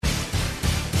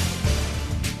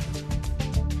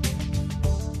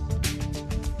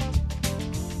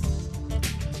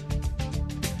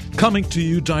Coming to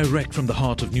you direct from the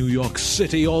heart of New York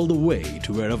City all the way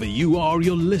to wherever you are,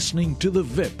 you're listening to the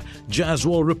VIP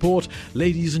Jazzwall Report.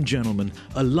 Ladies and gentlemen,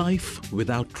 a life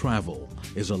without travel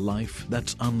is a life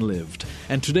that's unlived.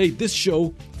 And today, this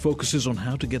show focuses on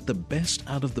how to get the best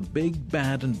out of the big,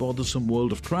 bad, and bothersome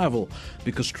world of travel,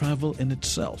 because travel in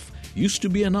itself used to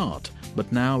be an art,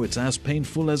 but now it's as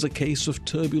painful as a case of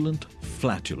turbulent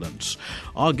flatulence.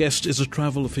 Our guest is a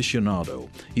travel aficionado.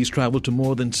 He's traveled to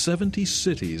more than 70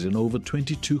 cities in over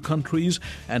 22 countries,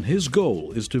 and his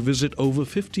goal is to visit over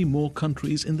 50 more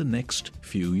countries in the next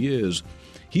few years.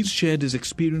 He's shared his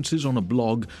experiences on a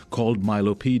blog called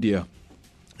Milopedia.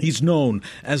 He's known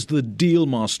as the deal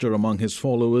master among his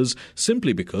followers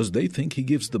simply because they think he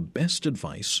gives the best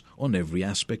advice on every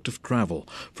aspect of travel,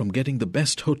 from getting the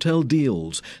best hotel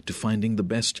deals to finding the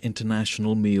best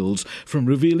international meals, from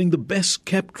revealing the best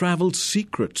kept travel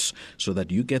secrets so that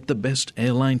you get the best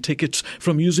airline tickets,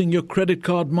 from using your credit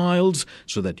card miles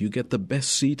so that you get the best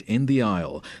seat in the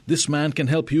aisle. This man can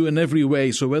help you in every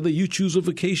way, so whether you choose a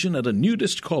vacation at a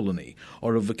nudist colony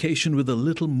or a vacation with a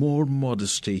little more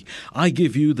modesty, I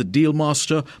give you the deal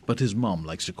master, but his mom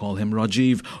likes to call him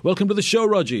Rajiv. Welcome to the show,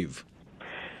 Rajiv.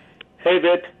 Hey,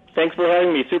 Vit. Thanks for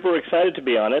having me. Super excited to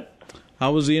be on it.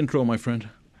 How was the intro, my friend?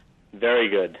 Very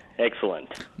good. Excellent.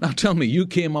 Now tell me, you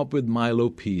came up with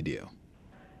Milopedia.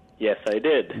 Yes, I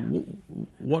did.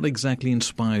 What exactly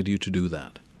inspired you to do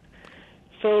that?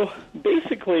 So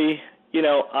basically,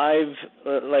 I've,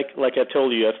 like I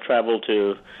told you, I've traveled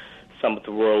to some of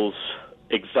the world's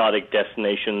exotic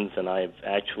destinations, and I've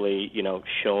actually,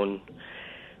 shown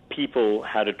people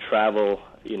how to travel,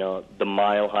 the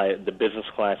mile high, the business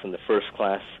class and the first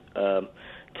class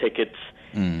tickets.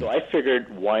 So I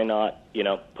figured, why not,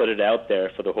 put it out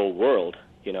there for the whole world,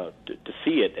 to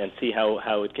see it and see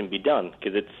how it can be done,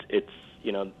 because it's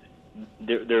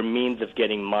there are means of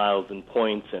getting miles and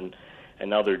points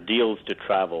and other deals to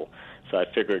travel. So I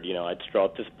figured, I'd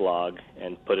start this blog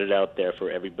and put it out there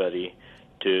for everybody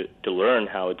to learn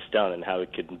how it's done and how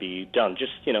it can be done.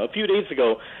 Just, a few days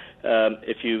ago,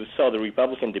 if you saw the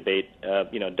Republican debate,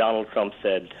 Donald Trump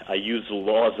said, I use the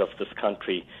laws of this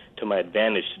country to my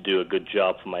advantage to do a good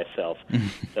job for myself.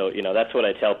 So, that's what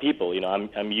I tell people.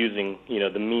 I'm using,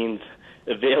 the means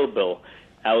available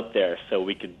out there so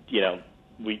we could,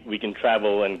 we can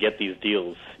travel and get these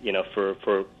deals,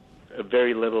 for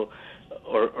very little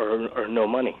or no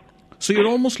money. So you're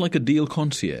almost like a deal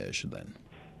concierge then?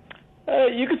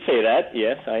 You could say that.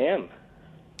 Yes, I am.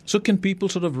 So can people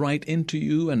sort of write into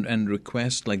you and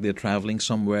request, like they're traveling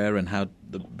somewhere, and how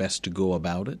the best to go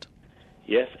about it?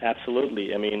 Yes,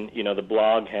 absolutely. I mean, the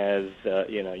blog has,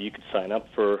 you could sign up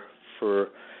for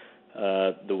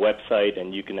the website,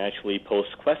 and you can actually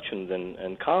post questions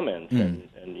and comments. And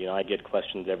I get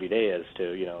questions every day as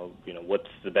to, what's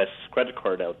the best credit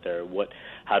card out there?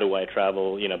 How do I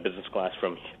travel, business class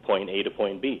from point A to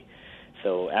point B?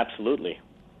 So absolutely.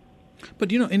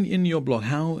 But, in your blog,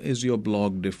 how is your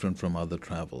blog different from other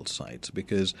travel sites?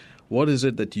 Because what is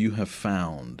it that you have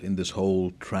found in this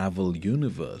whole travel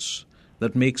universe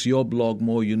that makes your blog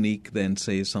more unique than,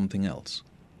 say, something else?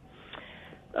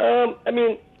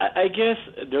 I guess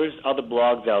there's other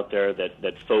blogs out there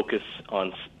that focus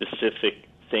on specific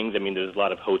things. I mean, there's a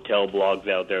lot of hotel blogs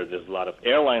out there. There's a lot of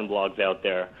airline blogs out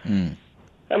there.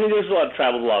 There's a lot of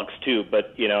travel blogs too,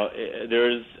 but,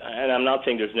 and I'm not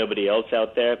saying there's nobody else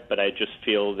out there, but I just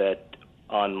feel that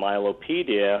on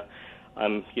Milopedia,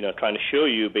 I'm, trying to show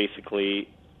you basically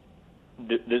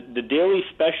the daily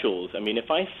specials. I mean, if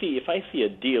I see a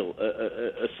deal,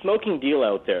 a smoking deal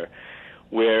out there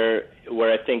where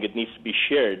I think it needs to be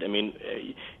shared, I mean,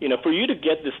 for you to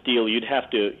get this deal, you'd have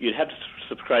to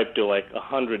subscribe to like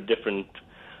 100 different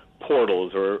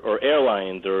portals or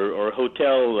airlines or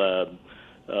hotel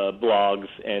blogs,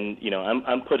 and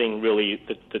I'm putting really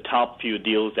the top few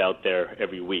deals out there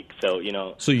every week. So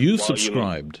So you've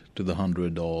subscribed to the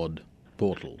 100-odd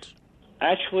portals?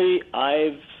 Actually,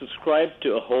 I've subscribed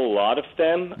to a whole lot of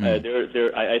them.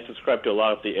 I subscribe to a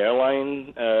lot of the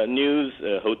airline news,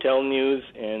 hotel news,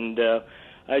 and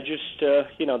I just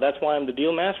that's why I'm the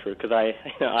deal master, because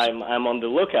I'm on the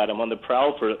lookout. I'm on the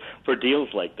prowl for deals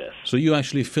like this. So you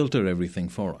actually filter everything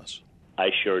for us?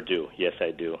 I sure do. Yes,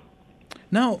 I do.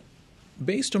 Now,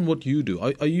 based on what you do,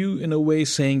 are you in a way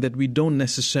saying that we don't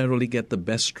necessarily get the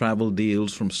best travel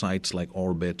deals from sites like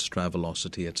Orbitz,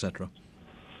 Travelocity, etc.?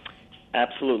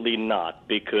 Absolutely not,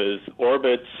 because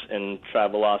Orbitz and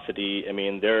Travelocity, I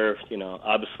mean, they're,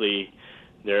 obviously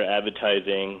they're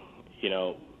advertising,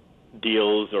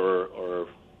 deals or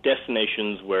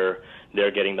destinations where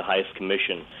they're getting the highest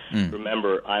commission.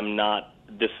 Remember,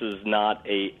 this is not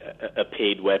a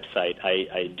paid website.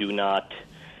 I do not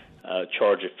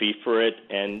charge a fee for it,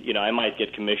 and I might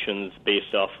get commissions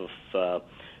based off of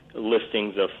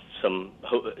listings of some.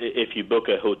 If you book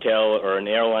a hotel or an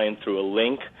airline through a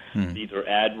link, these are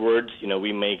AdWords.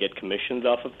 We may get commissions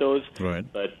off of those. Right.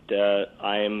 But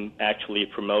I'm actually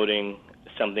promoting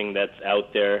something that's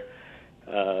out there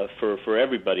for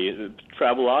everybody.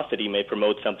 Travelocity may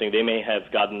promote something. They may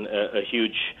have gotten a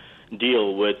huge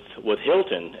deal with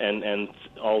Hilton, and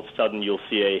all of a sudden you'll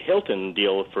see a Hilton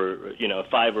deal for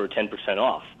 5 or 10%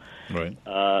 off. Right.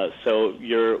 So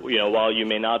while you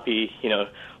may not be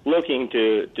looking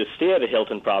to stay at a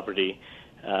Hilton property,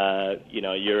 the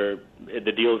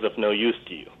deal is of no use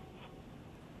to you.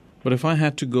 But if I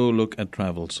had to go look at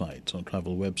travel sites or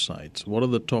travel websites, what are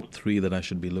the top 3 that I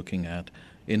should be looking at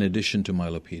in addition to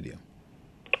Milopedia?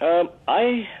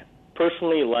 I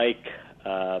personally like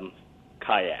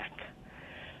Kayak.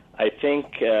 I think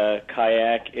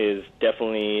Kayak is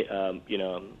definitely,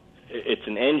 it's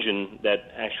an engine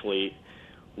that actually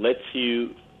lets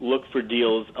you look for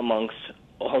deals amongst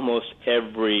almost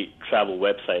every travel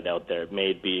website out there. It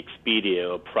may be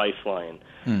Expedia or Priceline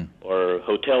or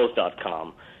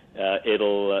Hotels.com.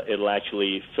 It'll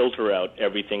actually filter out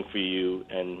everything for you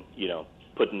and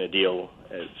put in a deal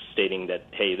stating that,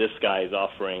 hey, this guy is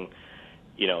offering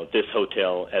this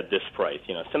hotel at this price.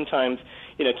 Sometimes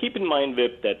keep in mind,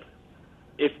 Vip, that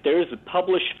if there's a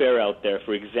published fare out there,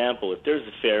 for example, if there's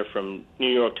a fare from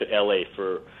New York to L.A.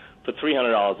 for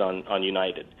 $300 on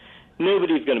United,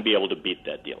 nobody's going to be able to beat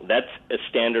that deal. That's a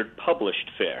standard published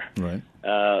fare. Right.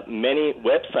 Many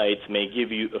websites may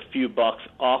give you a few bucks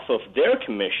off of their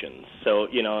commissions. So,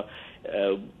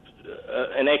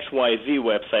 an XYZ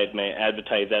website may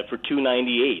advertise that for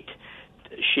 $2.98,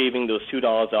 shaving those $2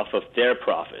 off of their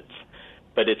profits.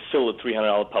 But it's still a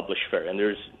 $300 published fare, and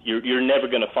you're never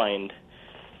going to find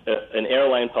an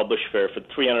airline published fare for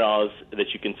 $300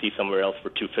 that you can see somewhere else for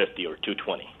 $250 or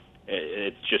 $220.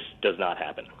 It just does not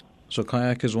happen. So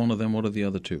Kayak is one of them. What are the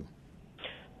other 2?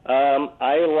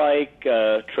 I like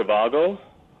Trivago.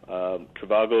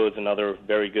 Trivago is another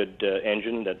very good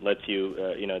engine that lets you,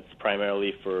 it's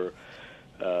primarily for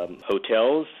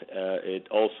hotels. It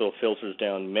also filters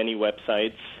down many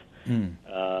websites,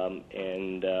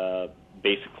 and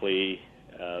basically,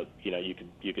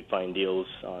 you could find deals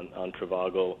on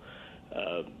Trivago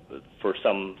for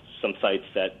some sites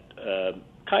that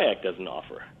Kayak doesn't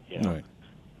offer. Right.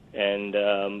 And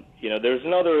there's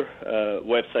another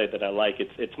website that I like.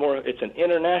 It's an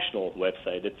international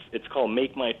website. It's called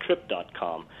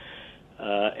MakeMyTrip.com.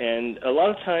 And a lot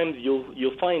of times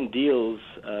you'll find deals,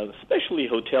 especially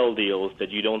hotel deals, that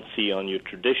you don't see on your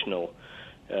traditional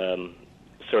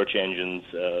search engines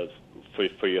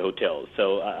for your hotels.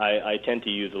 So I tend to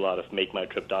use a lot of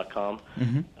MakeMyTrip.com,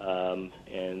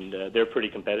 and they're pretty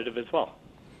competitive as well.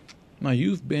 Now,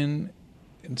 you've been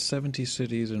in 70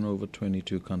 cities in over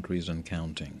 22 countries and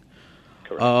counting.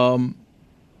 Correct.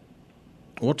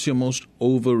 What's your most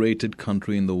overrated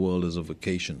country in the world as a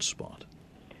vacation spot?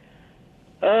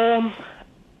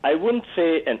 I wouldn't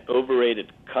say an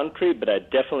overrated country, but I'd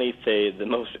definitely say the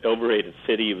most overrated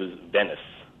city was Venice.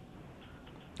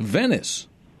 Venice?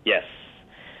 Yes.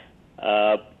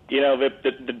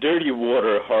 The dirty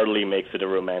water hardly makes it a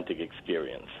romantic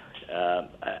experience.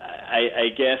 I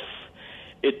guess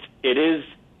it is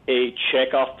a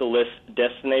check-off-the-list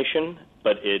destination,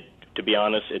 but to be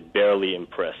honest, it barely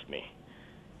impressed me.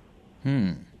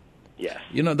 Yes.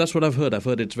 That's what I've heard. I've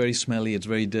heard it's very smelly, it's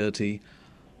very dirty.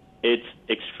 It's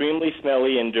extremely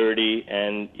smelly and dirty,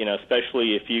 and,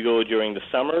 especially if you go during the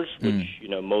summers, which,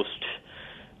 most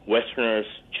Westerners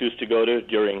choose to go to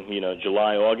during,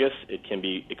 July, August, it can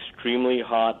be extremely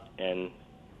hot, and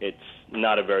it's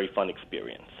not a very fun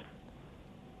experience.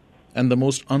 And the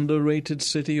most underrated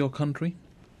city or country?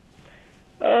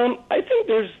 I think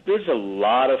there's a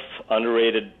lot of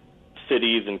underrated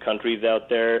cities and countries out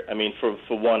there. I mean, for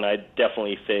one, I'd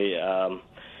definitely say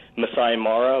Masai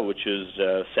Mara, which is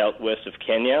southwest of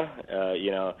Kenya.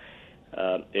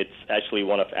 It's actually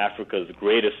one of Africa's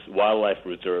greatest wildlife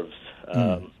reserves.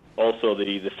 Also,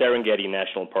 the Serengeti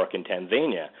National Park in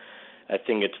Tanzania. I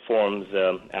think it forms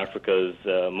Africa's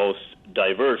most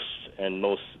diverse and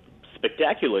most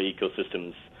spectacular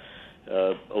ecosystems,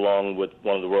 along with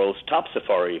one of the world's top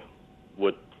safari,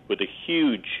 with a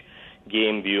huge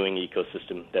game viewing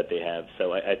ecosystem that they have.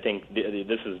 So I think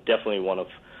this is definitely one of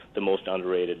the most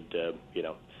underrated,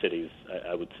 cities,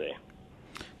 I would say.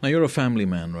 Now, you're a family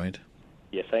man, right?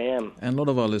 Yes, I am. And a lot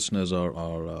of our listeners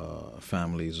are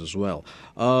families as well.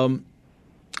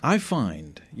 I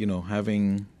find,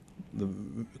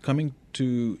 coming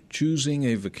to choosing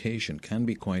a vacation can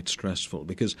be quite stressful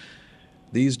because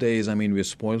These days, I mean, we're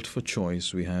spoilt for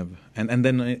choice. We have, and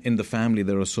then in the family,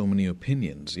 there are so many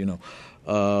opinions,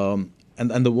 and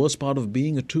the worst part of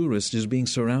being a tourist is being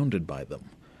surrounded by them.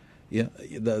 Yeah,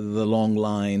 the long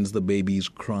lines, the babies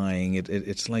crying.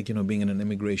 It's like being in an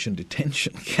immigration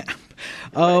detention camp.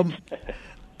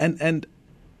 And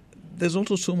there's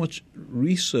also so much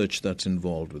research that's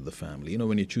involved with the family.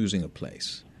 When you're choosing a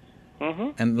place.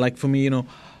 Mm-hmm. And like for me,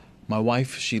 my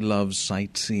wife, she loves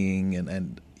sightseeing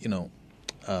and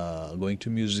going to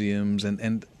museums,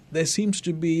 and there seems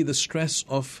to be the stress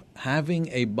of having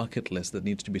a bucket list that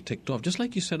needs to be ticked off, just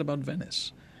like you said about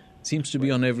Venice. It seems to be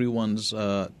on everyone's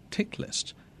tick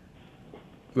list.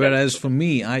 Whereas for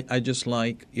me, I just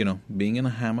like, being in a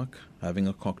hammock, having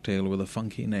a cocktail with a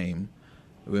funky name,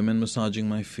 women massaging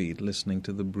my feet, listening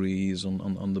to the breeze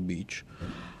on the beach.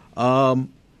 My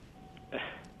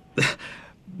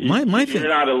thing. You're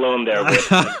not alone there, Whit.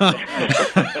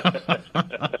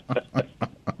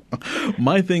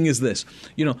 My thing is this.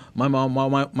 My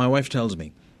wife tells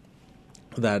me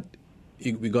that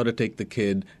we got to take the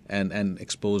kid and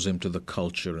expose him to the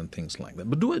culture and things like that.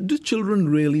 But do children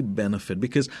really benefit?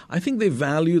 Because I think they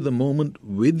value the moment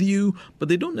with you, but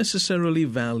they don't necessarily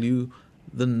value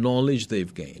the knowledge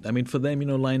they've gained. I mean, for them,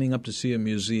 lining up to see a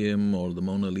museum or the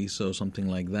Mona Lisa or something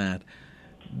like that,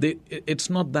 it's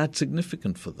not that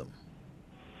significant for them.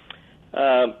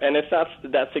 And it's not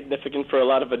that significant for a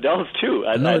lot of adults, too.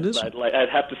 I'd have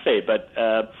to say. But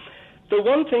the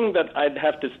one thing that I'd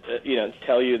have to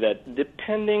tell you that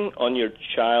depending on your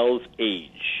child's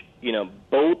age,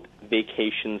 both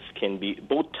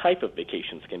type of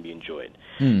vacations can be enjoyed.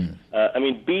 I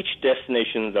mean, beach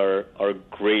destinations are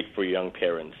great for young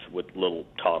parents with little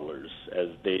toddlers as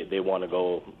they want to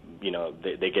go.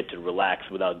 They get to relax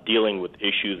without dealing with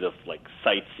issues of like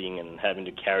sightseeing and having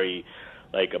to carry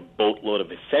like a boatload of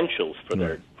essentials for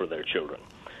their children.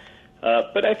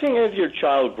 But I think as your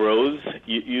child grows,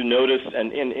 you notice,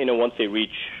 and once they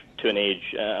reach to an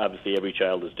age, obviously every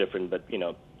child is different, but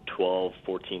 12,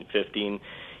 14, 15,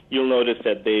 you'll notice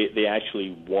that they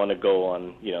actually want to go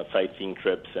on sightseeing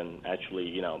trips and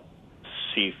actually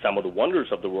see some of the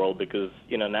wonders of the world because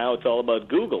now it's all about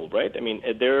Google, right? I mean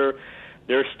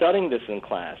they're studying this in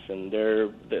class, and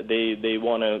they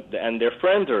want to, and their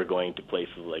friends are going to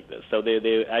places like this, so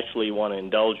they actually want to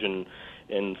indulge in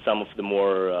some of the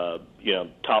more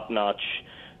top-notch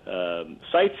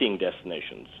sightseeing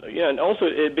destinations. And also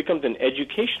it becomes an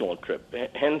educational trip.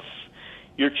 Hence,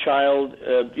 your child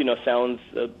sounds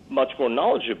much more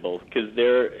knowledgeable because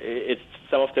it's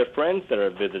some of their friends that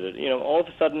are visited. All of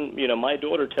a sudden, my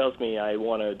daughter tells me,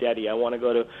 Daddy, I want to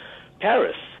go to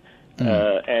Paris.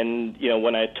 And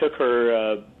when I took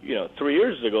her 3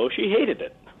 years ago, she hated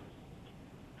it.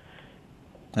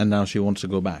 And now she wants to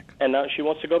go back.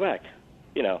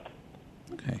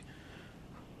 Okay.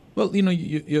 Well,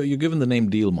 you're given the name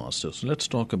Deal Master, so let's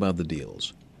talk about the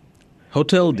deals.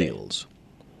 Hotel deals.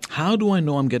 How do I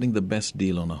know I'm getting the best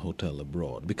deal on a hotel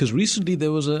abroad? Because recently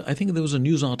there was a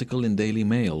news article in Daily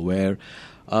Mail where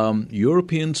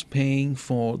Europeans paying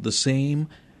for the same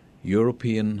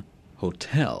European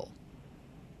hotel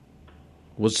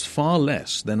was far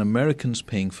less than Americans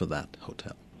paying for that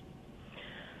hotel.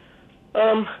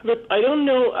 But I don't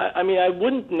know. I mean, I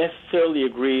wouldn't necessarily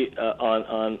agree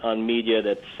on media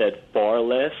that said far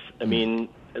less. I mean,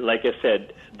 like I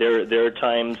said, there are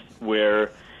times where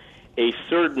a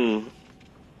certain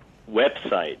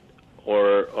website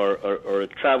or a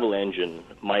travel engine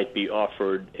might be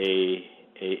offered a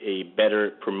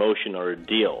better promotion or a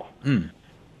deal. And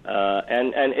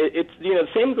it's the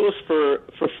same goes for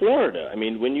Florida. I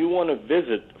mean, when you want to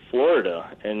visit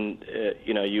Florida and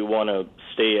you want to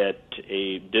stay at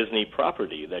a Disney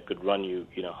property that could run you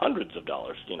hundreds of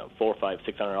dollars, $400, $500,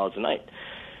 $600 a night.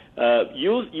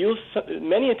 You'll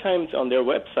many times on their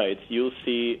websites you'll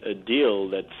see a deal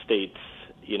that states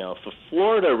for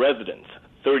Florida residents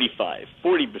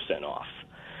 35-40% off.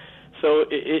 So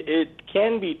it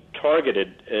can be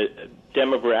targeted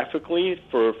demographically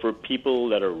for people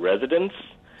that are residents.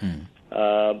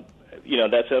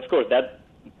 That's of course that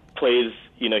plays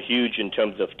huge in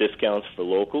terms of discounts for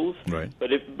locals. Right.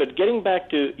 But getting back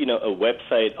to a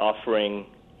website offering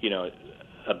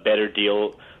a better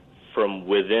deal from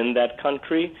within that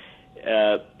country,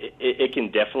 it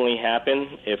can definitely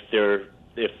happen if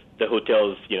the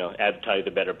hotels advertise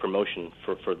a better promotion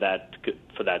for that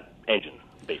engine,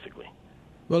 basically.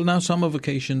 Well, now summer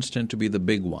vacations tend to be the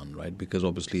big one, right? Because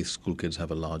obviously school kids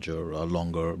have a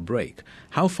longer break.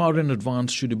 How far in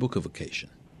advance should you book a vacation?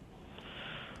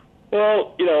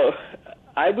 Well,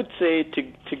 I would say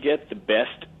to get the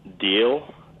best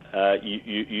deal,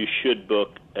 you should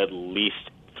book at least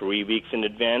 3 weeks in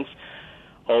advance.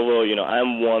 Although,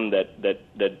 I'm one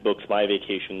that books my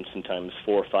vacation sometimes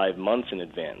 4 or 5 months in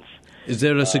advance. Is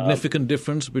there a significant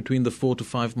difference between the 4 to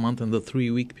 5 month and the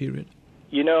 3-week period?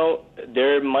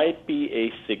 There might be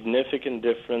a significant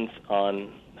difference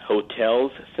on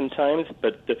hotels sometimes,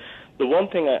 but the one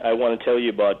thing I want to tell you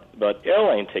about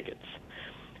airline tickets,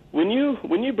 when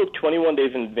you book 21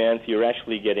 days in advance, you're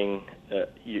actually getting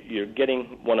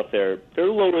one of their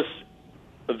lowest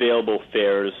available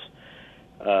fares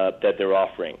that they're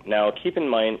offering. Now, keep in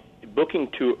mind, booking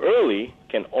too early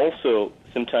can also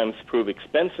sometimes prove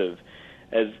expensive,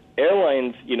 as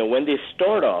airlines, when they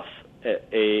start off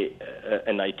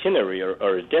an itinerary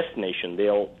or a destination,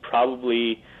 they'll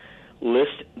probably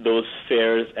list those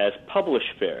fares as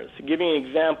published fares. To give you an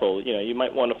example, you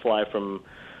might want to fly from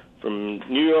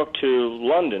New York to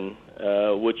London,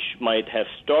 which might have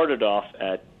started off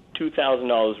at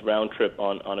 $2,000 round trip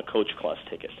on a coach class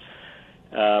ticket.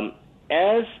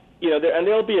 As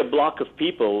there'll be a block of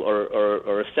people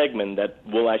or a segment that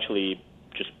will actually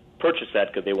just purchase that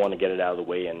because they want to get it out of the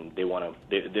way, and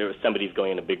somebody's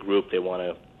going in a big group, they want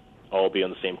to all be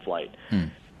on the same flight.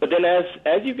 But then as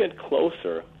you get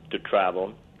closer to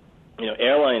travel,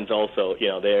 airlines also,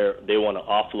 they want to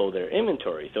offload their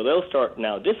inventory, so they'll start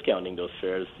now discounting those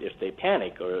fares if they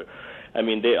panic,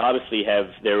 they obviously have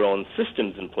their own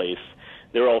systems in place.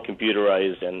 They're all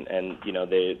computerized, and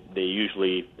they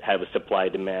usually have a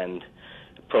supply-demand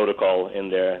protocol in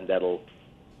there that'll,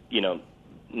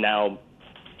 now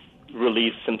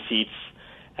release some seats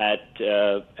at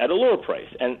a lower price,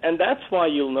 and that's why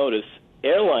you'll notice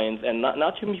airlines, and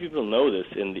not too many people know this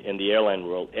in the airline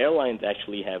world. Airlines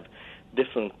actually have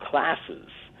different classes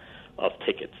of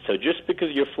tickets. So just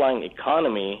because you're flying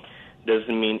economy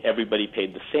doesn't mean everybody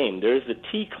paid the same. There's a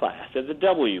T class, there's a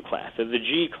W class, there's a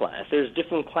G class. There's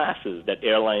different classes that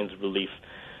airlines release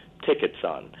tickets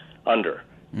under.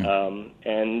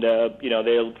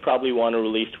 They'll probably want to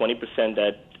release 20%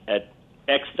 at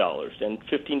X dollars, and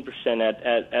 15%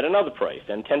 at another price,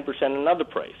 and 10% another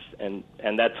price, and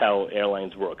that's how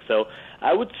airlines work. So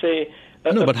I would say.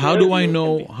 No, but how do I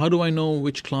know? How do I know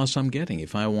which class I'm getting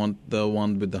if I want the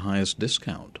one with the highest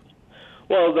discount?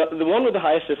 Well, the one with the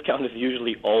highest discount is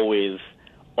usually always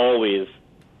sort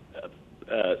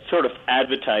of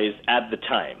advertised at the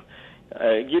time.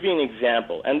 Give you an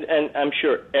example, and I'm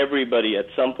sure everybody at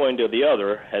some point or the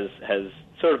other has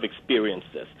sort of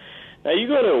experienced this. Now, you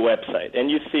go to a website and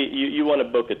you see you want to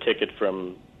book a ticket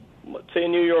from, let's say,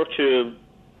 New York to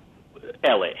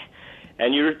L.A.,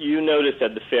 and you notice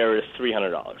that the fare is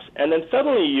 $300, and then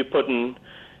suddenly you put in,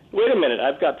 wait a minute,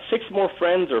 I've got 6 more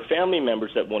friends or family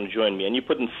members that want to join me, and you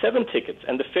put in 7 tickets,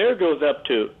 and the fare goes up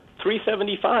to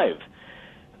 $375.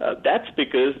 That's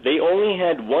because they only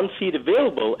had one seat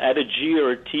available at a G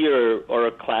or a T or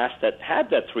a class that had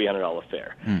that $300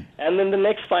 fare. And then the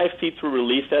next 5 seats were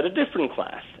released at a different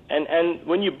class. And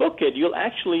when you book it, you'll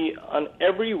actually, on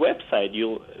every website,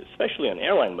 especially on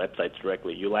airline websites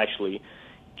directly, you'll actually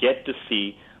get to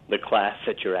see the class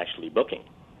that you're actually booking.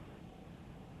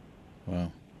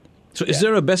 Wow. So is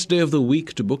there a best day of the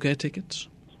week to book air tickets?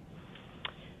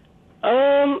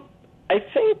 I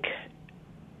think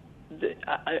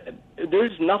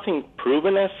there's nothing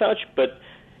proven as such, but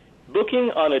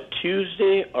booking on a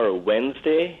Tuesday or a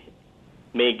Wednesday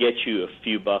may get you a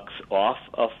few bucks off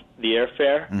of the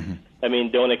airfare.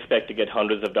 Don't expect to get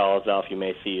hundreds of dollars off. You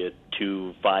may see a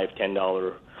 $2, $5,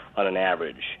 $10 on an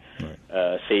average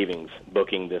savings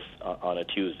booking this on a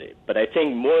Tuesday. But I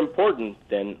think more important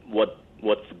than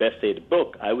what's the best day to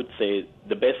book, I would say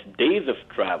the best days of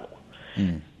travel.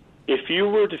 If you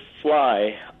were to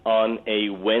fly on a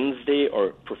Wednesday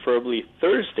or preferably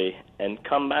Thursday and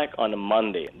come back on a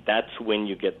Monday, that's when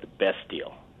you get the best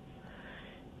deal,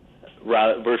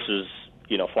 versus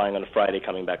flying on a Friday,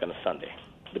 coming back on a Sunday.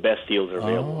 The best deals are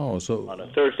available on a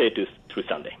Thursday to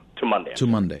Sunday, to Monday. To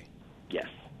Monday. Yes.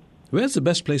 Where's the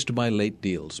best place to buy late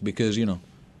deals? Because,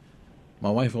 my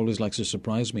wife always likes to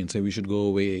surprise me and say we should go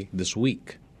away this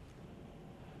week.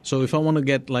 So if I want to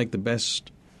get the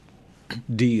best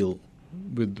deal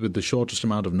with the shortest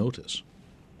amount of notice,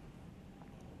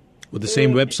 with the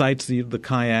same websites, the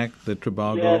Kayak, the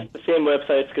Trivago? Yes, the same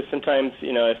websites, because sometimes,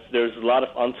 if there's a lot of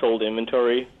unsold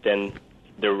inventory, then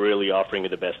they're really offering you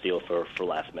the best deal for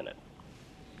last minute.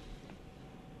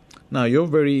 Now,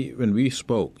 when we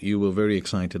spoke, you were very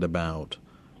excited about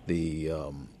the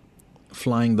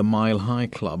flying the Mile High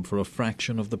Club for a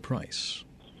fraction of the price.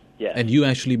 Yes. And you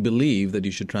actually believe that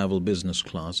you should travel business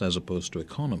class as opposed to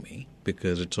economy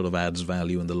because it sort of adds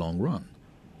value in the long run.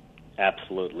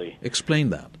 Absolutely. Explain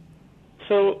that.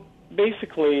 So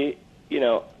basically,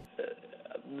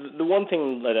 the the one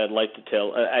thing that I'd like to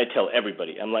I tell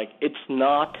everybody, I'm like, it's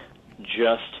not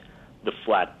just the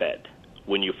flatbed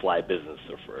when you fly business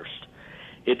or first.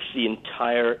 It's the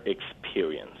entire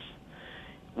experience.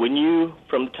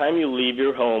 From the time you leave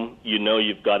your home, you know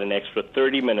you've got an extra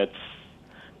 30 minutes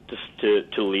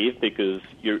to leave, because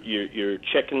your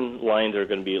check-in lines are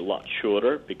going to be a lot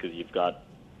shorter, because you've got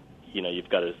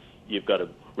a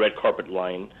red carpet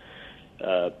line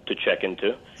to check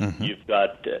into. Mm-hmm. You've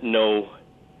got no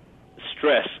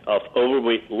stress of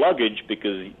overweight luggage,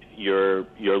 because your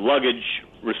luggage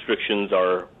restrictions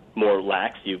are more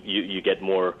lax. You get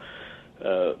more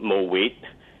weight,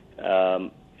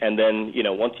 and then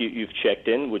once you've checked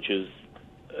in, which is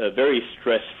a very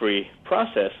stress-free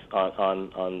process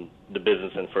on the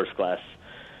business and first class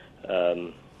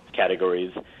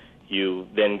categories, you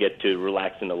then get to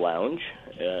relax in the lounge.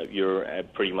 You're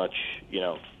pretty much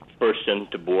first in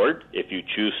to board if you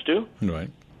choose to. Right.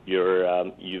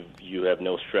 You have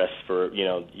no stress for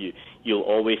you'll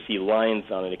always see lines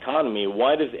on an economy.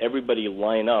 Why does everybody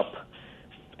line up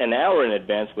an hour in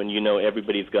advance when you know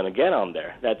everybody's going to get on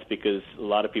there? That's because a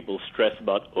lot of people stress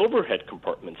about overhead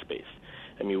compartment space.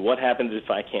 I mean, what happens if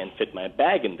I can't fit my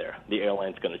bag in there? The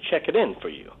airline's going to check it in for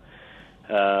you.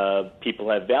 People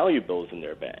have valuables in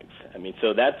their bags. I mean,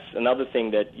 so that's another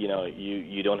thing that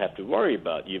you don't have to worry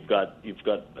about. You've got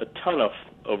a ton of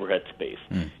overhead space.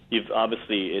 You've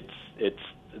obviously it's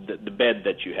the bed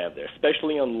that you have there,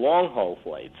 especially on long haul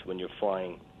flights when you're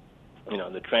flying,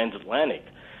 the transatlantic,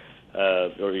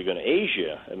 or you're going to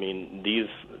Asia. I mean,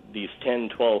 these 10,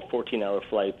 12, 14-hour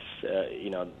flights,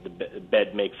 the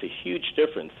bed makes a huge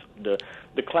difference. The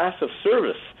class of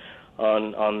service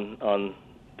on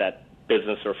that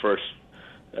business or first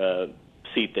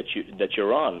seat that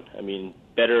you're on. I mean,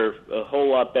 a whole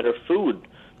lot better food,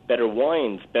 better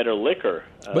wines, better liquor.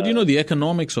 But the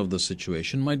economics of the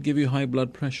situation might give you high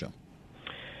blood pressure.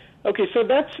 Okay, so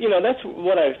that's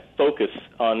what I focus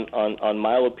on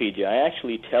Milopedia. I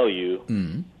actually tell you,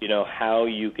 how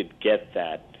you could get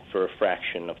that for a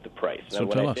fraction of the price. So now,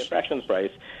 when tell I us. say a fraction of the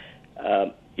price,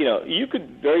 you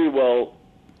could very well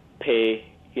pay,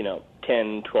 $10,000,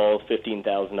 $12,000,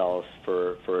 $15,000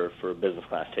 for a business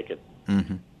class ticket,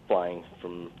 flying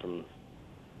from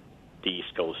the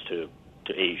East Coast to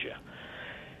Asia.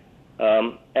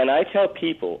 And I tell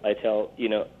people,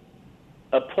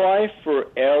 apply for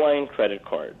airline credit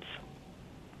cards.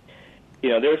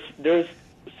 There's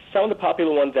some of the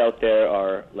popular ones out there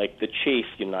are like the Chase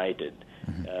United,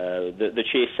 the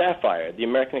Chase Sapphire, the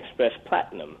American Express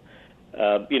Platinum.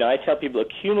 I tell people,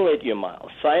 accumulate your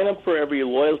miles. Sign up for every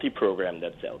loyalty program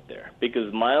that's out there,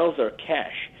 because miles are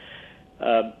cash.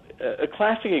 A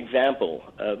classic example,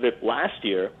 last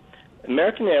year,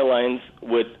 American Airlines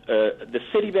with the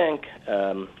Citibank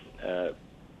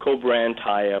co-brand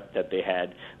tie-up that they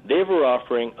had, they were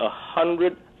offering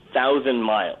 100,000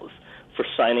 miles for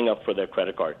signing up for their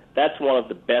credit card. That's one of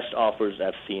the best offers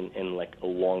I've seen in like a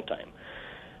long time.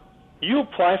 You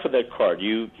apply for that card,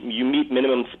 you meet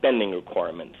minimum spending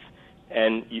requirements,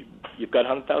 and you've got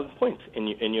 100,000 points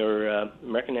in your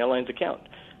American Airlines account.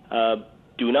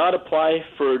 Do not apply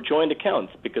for joint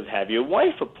accounts, because have your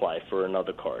wife apply for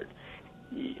another card.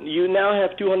 You now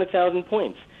have 200,000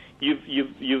 points.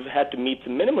 You've had to meet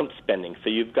the minimum spending, so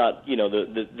you've got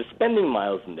the spending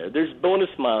miles in there. There's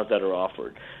bonus miles that are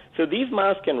offered, so these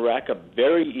miles can rack up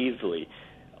very easily.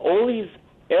 All these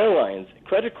airlines,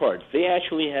 credit cards, they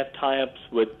actually have tie-ups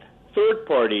with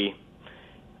third-party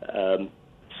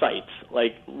sites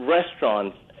like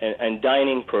restaurants and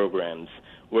dining programs,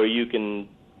 where you can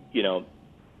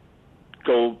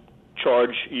go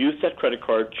use that credit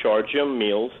card, charge your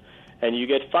meals, and you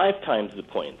get 5 times the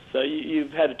points. So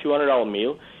you've had a $200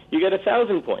 meal, you get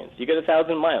 1,000 points, you get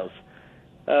 1,000 miles.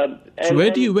 So where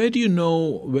do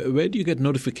you get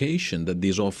notification that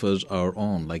these offers are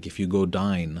on? Like if you go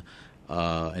dine,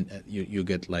 and you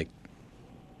get like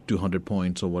 200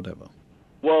 points or whatever.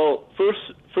 Well,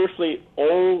 firstly,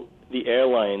 all the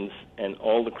airlines and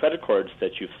all the credit cards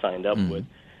that you've signed up with,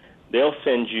 they'll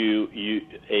send you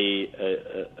a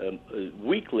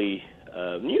weekly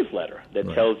newsletter that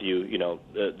tells you,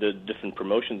 the different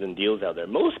promotions and deals out there.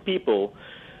 Most people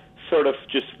sort of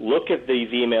just look at these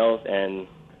emails and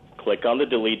click on the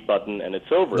delete button, and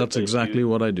it's over. That's exactly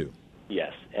what I do.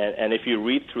 Yes, and if you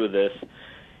read through this,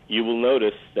 you will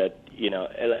notice that,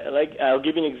 like I'll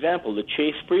give you an example, the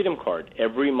Chase Freedom Card.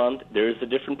 Every month there is a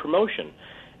different promotion,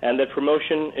 and that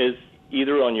promotion is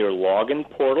either on your login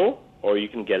portal or you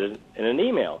can get it in an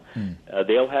email.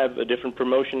 They'll have a different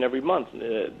promotion every month.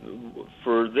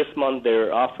 For this month,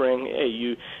 they're offering, hey,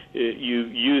 you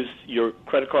use your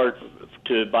credit card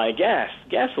to buy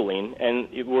gasoline, and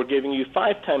we're giving you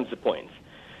 5 times the points.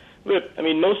 But, I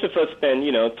mean, most of us spend,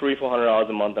 $300-400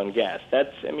 a month on gas.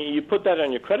 You put that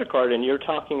on your credit card, and you're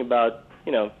talking about,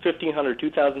 1,500,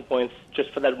 2,000 points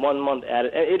just for that 1 month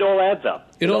added. It all adds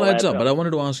up. It all adds up. But I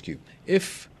wanted to ask you,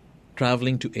 if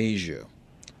traveling to Asia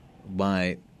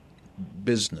by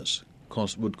business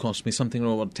would cost me something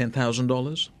about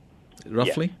 $10,000,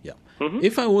 roughly? Yeah. Mm-hmm.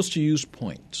 If I was to use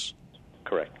points,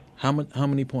 correct. How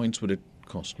many points would it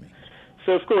cost me?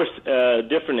 So, of course,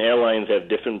 different airlines have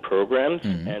different programs,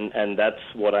 and that's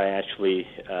what I actually,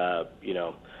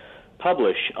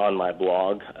 publish on my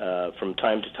blog. From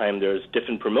time to time, there's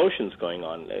different promotions going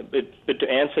on. But to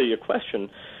answer your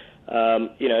question,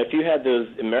 if you had those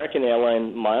American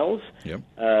Airline miles, yep.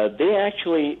 They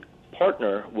actually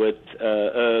partner with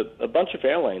a bunch of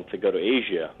airlines to go to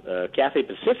Asia. Cathay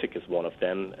Pacific is one of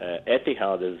them.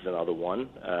 Etihad is another one.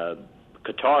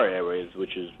 Qatar Airways,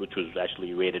 which was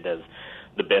actually rated as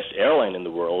the best airline in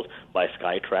the world by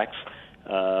Skytrax.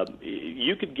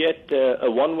 You could get a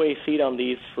one-way seat on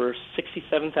these for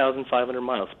 67,500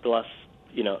 miles plus,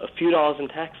 a few dollars in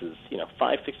taxes,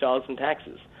 $5-6 in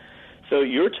taxes. So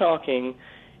you're talking,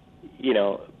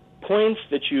 points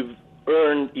that you've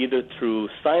earned either through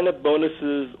sign-up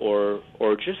bonuses or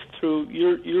just through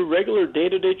your regular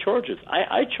day-to-day charges.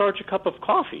 I charge a cup of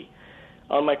coffee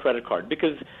on my credit card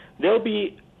because there'll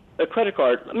be a credit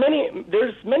card.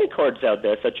 There's many cards out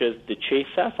there, such as the Chase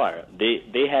Sapphire.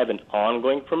 They have an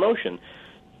ongoing promotion,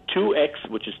 2x,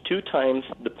 which is 2 times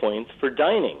the points for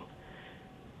dining.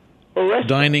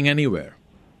 Dining anywhere.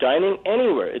 Dining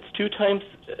anywhere. It's 2 times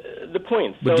the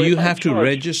points. But do you have to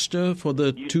register for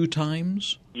the 2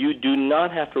 times? You do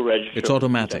not have to register. It's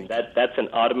automatic. That's an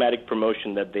automatic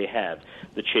promotion that they have,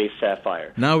 the Chase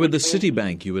Sapphire. Now with the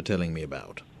Citibank you were telling me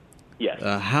about. Yes.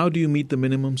 How do you meet the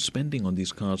minimum spending on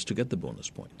these cards to get the bonus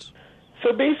points?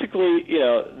 So basically,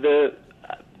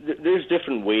 there's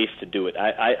different ways to do it.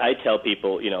 I tell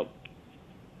people,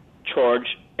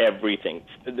 charge everything.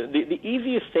 The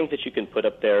easiest thing that you can put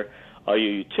up there are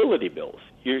your utility bills,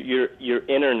 your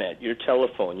internet, your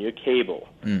telephone, your cable.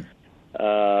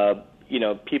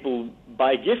 People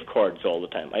buy gift cards all the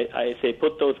time. I say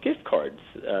put those gift cards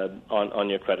on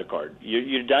your credit card.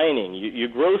 Your dining, your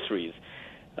groceries.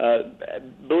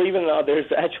 Believe it or not, there's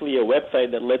actually a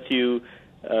website that lets you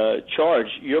charge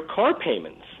your car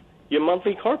payments, your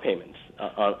monthly car payments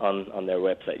on their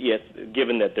website. Yes,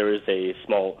 given that there is a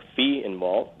small fee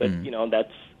involved, but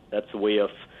that's a way of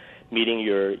meeting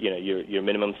your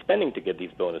minimum spending to get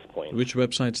these bonus points. Which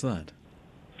website's that?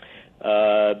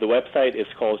 The website is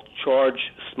called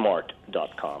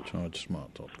ChargeSmart.com.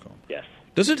 ChargeSmart.com. Yes.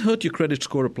 Does it hurt your credit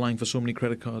score applying for so many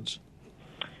credit cards?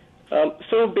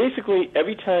 So basically,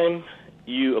 every time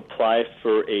you apply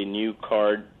for a new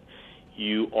card,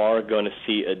 you are going to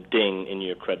see a ding in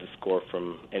your credit score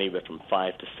from anywhere from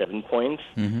 5 to 7 points.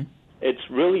 Mm-hmm. It's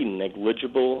really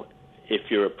negligible if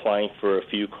you're applying for a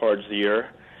few cards a year.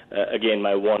 Again,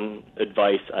 my one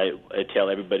advice I tell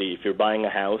everybody, if you're buying a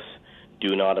house,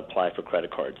 do not apply for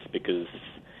credit cards because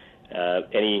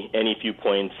any few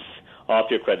points off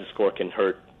your credit score can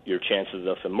hurt your chances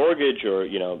of a mortgage or,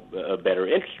 a better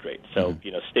interest rate. So,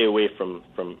 stay away from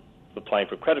applying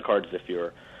for credit cards if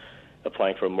you're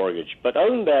applying for a mortgage. But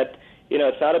other than that,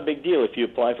 it's not a big deal if you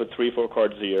apply for 3-4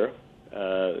 cards a year,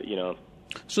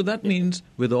 So that means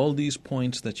with all these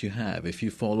points that you have, if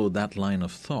you follow that line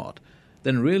of thought,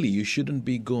 then really you shouldn't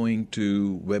be going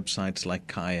to websites like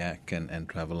Kayak and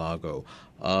Travelogo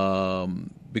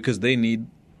because they need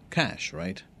cash,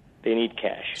 right? They need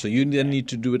cash. So you then need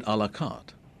to do it a la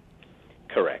carte.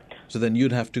 Correct. So then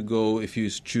you'd have to go, if you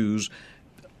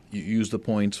use the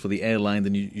points for the airline,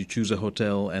 then you choose a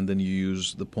hotel, and then you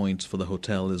use the points for the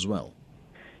hotel as well.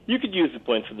 You could use the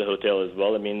points for the hotel as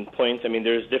well.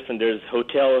 There's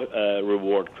hotel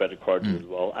reward credit cards as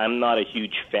well. I'm not a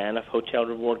huge fan of hotel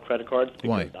reward credit cards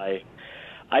because Why?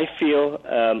 I feel,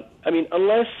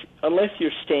 unless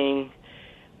you're staying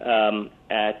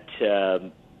at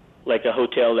like a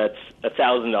hotel that's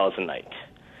 $1,000 a night,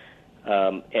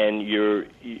 and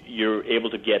you're able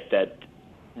to get that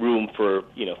room for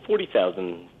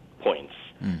 40,000 points.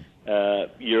 Unless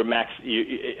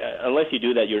you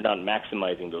do that, you're not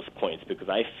maximizing those points because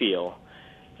I feel.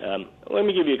 Let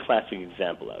me give you a classic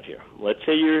example out here. Let's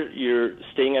say you're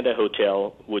staying at a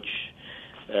hotel which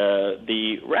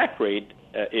the rack rate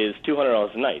is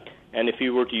 $200 a night, and if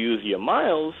you were to use your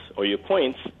miles or your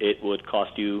points, it would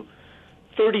cost you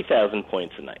 30,000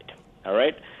 points a night. All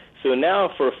right. So now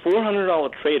for a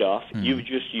 $400 trade-off, you've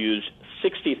just used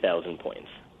 60,000 points.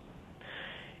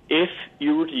 if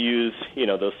you were to use,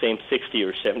 those same 60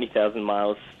 or 70,000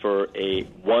 miles for a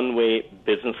one-way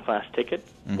business class ticket,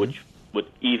 which would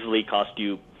easily cost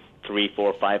you $3,000,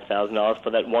 $4,000, $5,000 for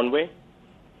that one-way,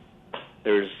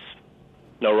 there's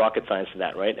no rocket science to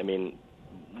that, right? I mean,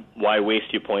 why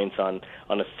waste your points on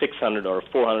a $600 or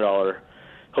 $400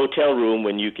 hotel room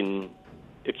when you can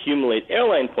accumulate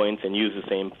airline points and use the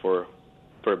same for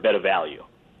a better value?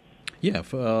 Yeah,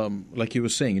 like you were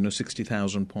saying,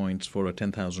 60,000 points for a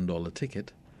 $10,000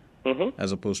 ticket,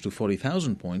 as opposed to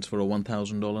 40,000 points for a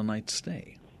 $1,000 night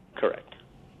stay. Correct.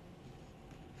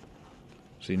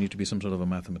 So you need to be some sort of a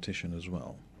mathematician as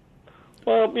well.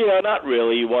 Well, not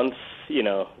really. Once,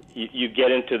 you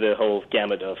get into the whole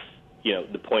gamut of,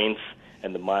 the points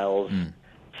and the miles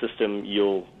system,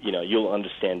 you'll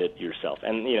understand it yourself.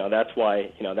 And, that's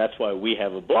why we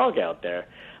have a blog out there.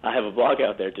 I have a blog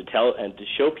out there to tell and to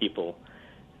show people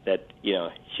that,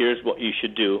 here's what you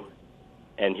should do,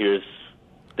 and here's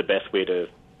the best way to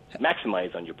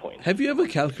maximize on your points. Have you ever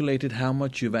calculated how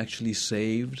much you've actually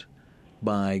saved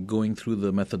by going through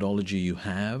the methodology you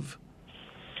have?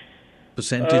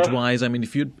 Percentage-wise, I mean,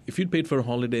 if you'd paid for a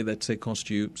holiday that, say, cost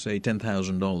you, say,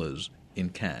 $10,000 in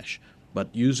cash, but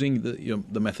using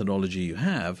the methodology you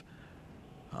have,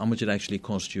 how much it actually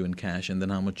cost you in cash, and then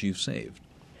how much you've saved?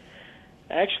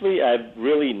 Actually, I've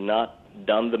really not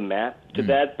done the math to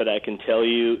that, but I can tell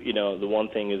you, the one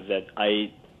thing is that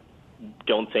I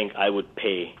don't think I would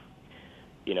pay,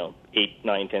 $8,000,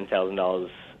 $9,000, $10,000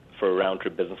 for a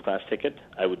round-trip business class ticket.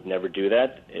 I would never do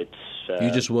that. It's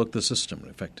you just work the system,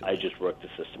 effectively. I just work the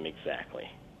system, exactly.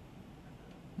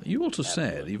 You've also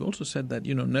said that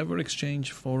never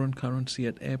exchange foreign currency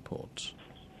at airports.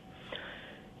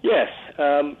 Yes.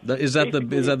 Is that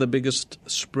the biggest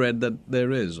spread that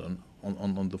there is on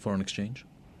the foreign exchange?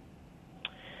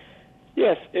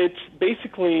 Yes, it's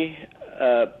basically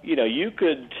you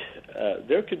could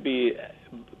there could be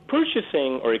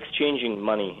purchasing or exchanging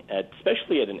money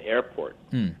especially at an airport.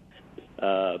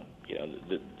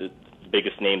 The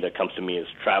biggest name that comes to me is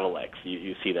TravelX.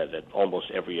 You see that at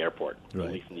almost every airport, right,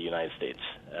 at least in the United States.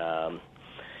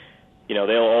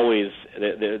 They'll always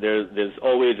there's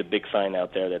always a big sign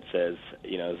out there that says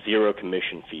zero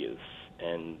commission fees,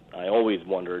 and I always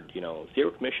wondered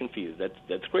zero commission fees.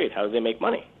 That's great. How do they make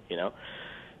money?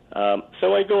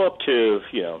 So I go up to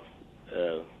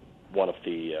one of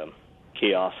the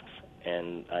kiosks,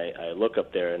 and I look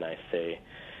up there and I say,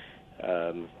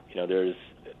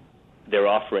 they're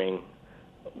offering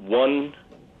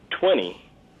 120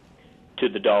 to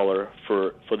the dollar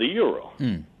for the euro,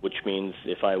 which means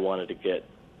if I wanted to get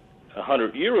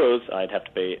 100 euros, I'd have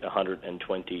to pay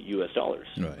 120 US dollars,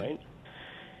 right?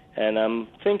 And I'm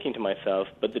thinking to myself,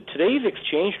 but today's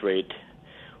exchange rate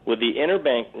with the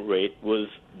interbank rate was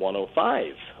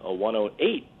 105 or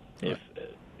 108. Right.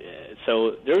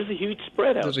 So there's a huge spread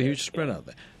out there. There's a huge spread out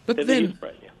there.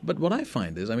 But what I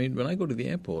find is, when I go to the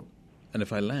airport, and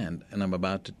if I land and I'm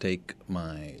about to take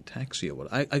my taxi or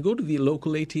what, I go to the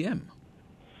local ATM.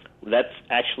 That's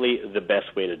actually the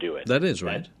best way to do it. That is,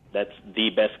 right? That's the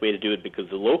best way to do it, because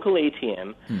the local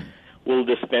ATM will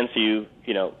dispense you,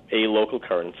 a local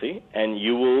currency, and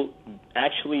you will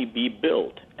actually be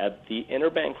billed at the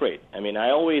interbank rate. I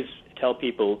always tell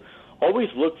people, always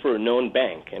look for a known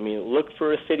bank. Look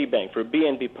for a Citibank, for a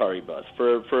BNP Paribas,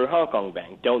 for a Hong Kong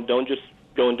bank. Don't just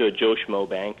go into a Joe Schmo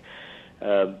bank,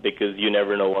 because you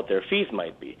never know what their fees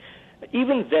might be.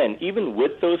 Even then, even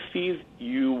with those fees,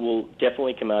 you will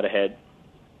definitely come out ahead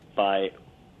by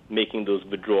making those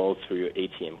withdrawals through your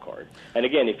ATM card. And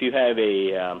again, if you have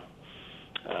a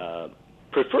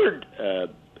preferred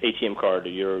ATM card, or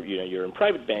you're in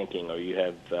private banking, or you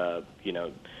have a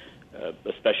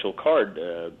special card,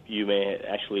 you may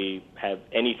actually have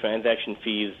any transaction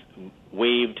fees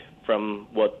waived from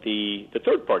what the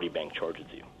third-party bank charges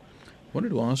you. I wanted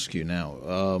to ask you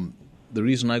now, the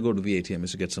reason I go to the ATM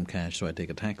is to get some cash, so I take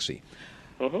a taxi.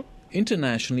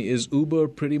 Internationally, is Uber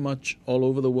pretty much all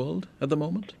over the world at the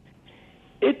moment?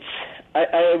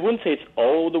 I wouldn't say it's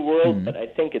all over the world, but I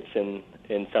think it's in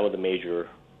some of the major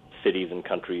cities and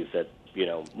countries that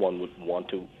one would want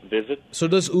to visit. So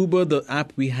does Uber, the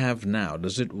app we have now,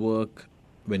 does it work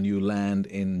when you land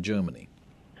in Germany?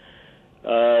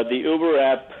 The Uber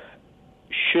app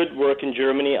should work in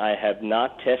Germany. I have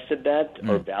not tested that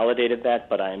or validated that,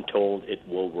 but I am told it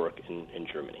will work in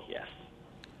Germany, yes.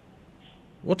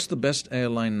 What's the best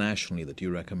airline nationally that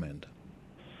you recommend?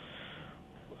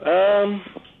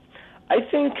 I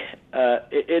think,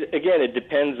 it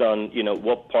depends on,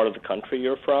 what part of the country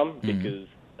you're from, because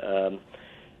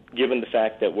given the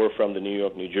fact that we're from the New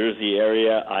York, New Jersey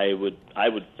area, I would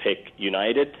pick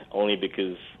United, only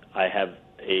because I have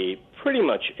pretty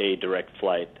much a direct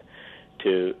flight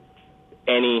to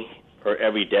any or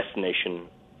every destination,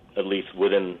 at least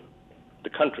within the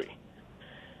country.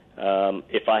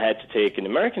 If I had to take an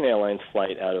American Airlines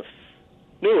flight out of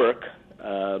Newark,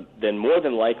 then more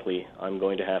than likely I'm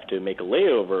going to have to make a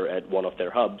layover at one of their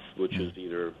hubs, which is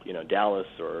either Dallas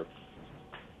or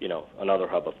another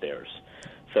hub of theirs.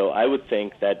 So I would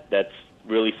think that that's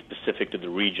really specific to the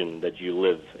region that you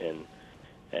live in.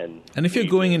 And if you're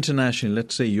going internationally,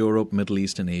 let's say Europe, Middle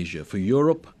East, and Asia. For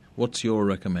Europe, what's your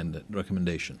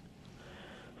recommendation?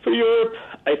 For Europe,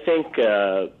 I think,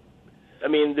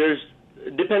 there's,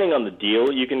 depending on the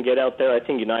deal you can get out there, I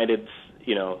think United's,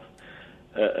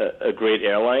 a great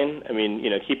airline.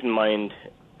 Keep in mind,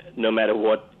 no matter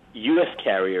what U.S.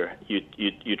 carrier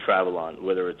you travel on,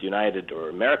 whether it's United or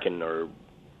American or,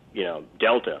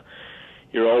 Delta,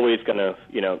 you're always going to,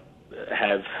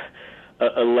 have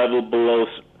a level below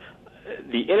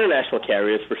the international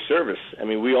carriers for service.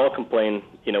 We all complain,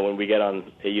 when we get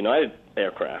on a United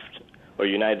aircraft or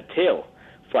United tail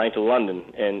flying to London,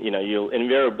 and, you'll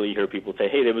invariably hear people say,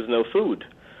 hey, there was no food,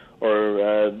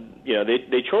 or,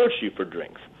 they charged you for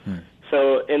drinks.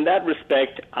 So in that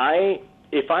respect,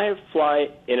 if I fly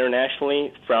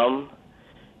internationally from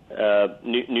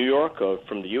New York or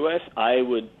from the U.S.,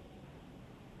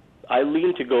 I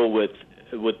lean to go with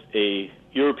a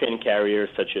European carrier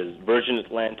such as Virgin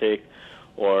Atlantic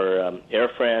or Air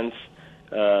France.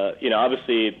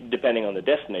 Obviously, depending on the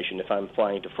destination, if I'm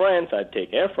flying to France, I'd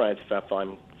take Air France. If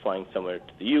I'm flying somewhere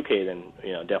to the UK, then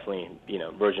definitely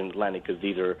Virgin Atlantic, because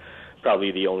these are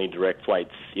probably the only direct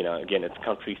flights. Again, it's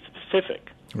country specific.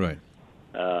 Right.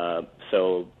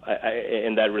 So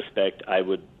in that respect, I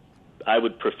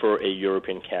would prefer a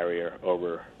European carrier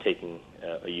over taking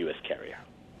a U.S. carrier.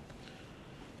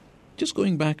 Just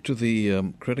going back to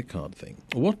the credit card thing,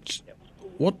 what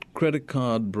credit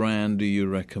card brand do you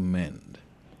recommend?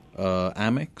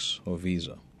 Amex or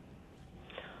Visa?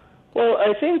 Well,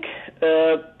 I think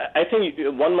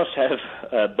one must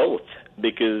have both,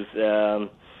 because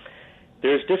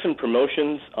there's different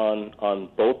promotions on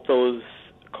both those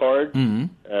cards.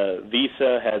 Mm-hmm.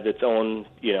 Visa has its own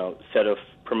set of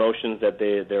promotions that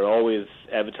they're always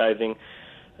advertising.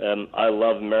 I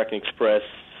love American Express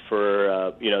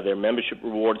for their membership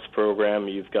rewards program.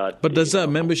 You've got. But does that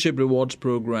membership rewards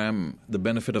program, the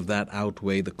benefit of that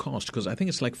outweigh the cost? Because I think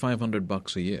it's like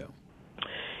 $500 a year.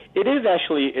 It is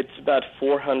actually. It's about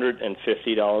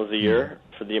 $450 a year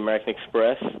for the American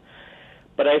Express.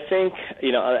 But I think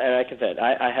and like I said,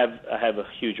 I have a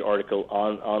huge article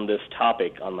on this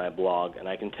topic on my blog, and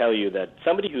I can tell you that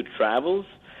somebody who travels,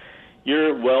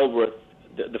 you're well worth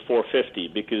the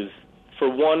 $450, because for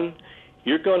one,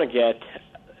 you're going to get.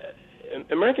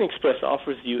 American Express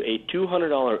offers you a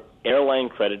 $200 airline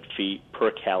credit fee per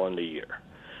calendar year,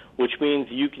 which means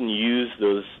you can use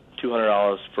those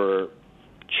 $200 for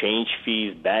change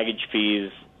fees, baggage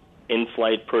fees,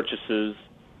 in-flight purchases,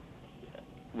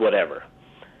 whatever.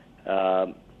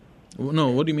 No,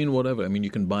 what do you mean whatever? You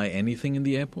can buy anything in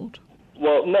the airport?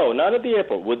 Well, no, not at the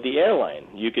airport. With the airline,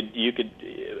 you could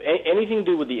anything to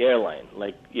do with the airline,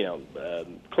 like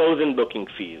close-in booking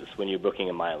fees when you're booking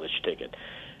a mileage ticket.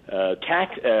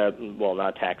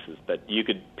 Not taxes, but you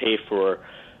could pay for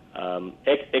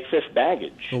excess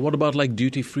baggage. Well, what about like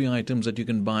duty-free items that you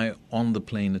can buy on the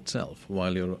plane itself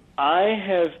while you're... I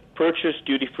have purchased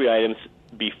duty-free items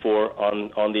before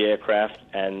on the aircraft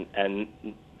and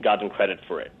gotten credit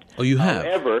for it. Oh, you have?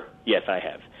 However, yes, I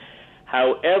have.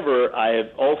 However, I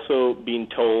have also been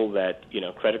told that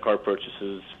credit card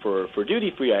purchases for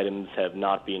duty-free items have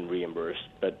not been reimbursed,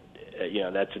 but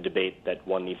that's a debate that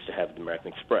one needs to have with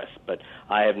American Express. But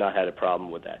I have not had a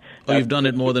problem with that. Oh, you've done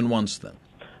it more than once then?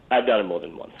 I've done it more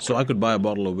than once. So I could buy a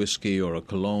bottle of whiskey or a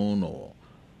cologne or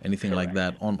anything like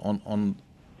that on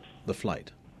the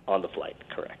flight? On the flight,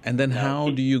 correct. And then how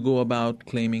do you go about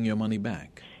claiming your money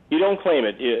back? You don't claim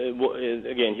it.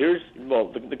 Again,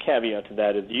 the caveat to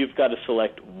that is you've got to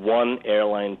select one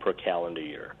airline per calendar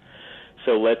year.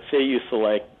 So let's say you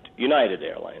select United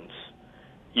Airlines.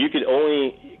 You could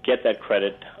only get that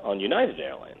credit on United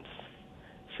Airlines.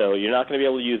 So you're not going to be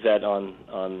able to use that on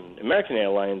American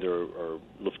Airlines or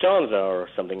Lufthansa or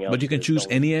something else. But you can choose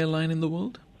any airline in the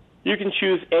world? You can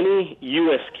choose any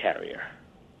U.S. carrier.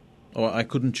 Or I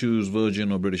couldn't choose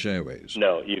Virgin or British Airways?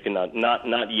 No, you cannot.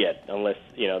 Not yet, unless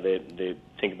they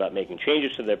think about making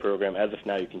changes to their program. As of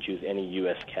now, you can choose any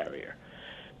U.S. carrier.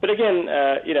 But again,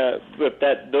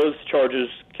 those charges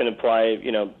can apply,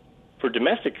 for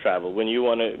domestic travel when you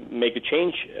want to make a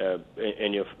change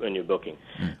in your booking,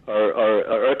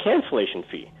 or a cancellation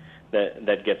fee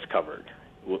that gets covered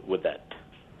with that.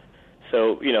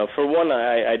 So, for one,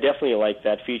 I definitely like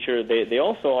that feature. They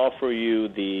also offer you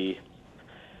the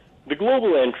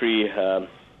global entry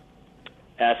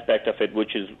aspect of it,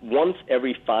 which is once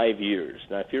every 5 years.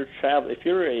 Now, if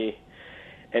you're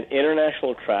an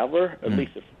international traveler, at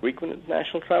least a frequent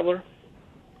international traveler,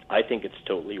 I think it's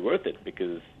totally worth it,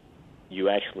 because you're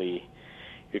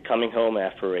coming home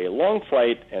after a long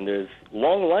flight, and there's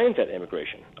long lines at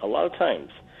immigration. A lot of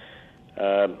times,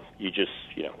 you just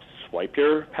swipe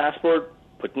your passport,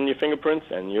 put in your fingerprints,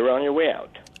 and you're on your way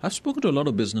out. I've spoken to a lot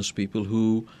of business people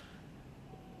who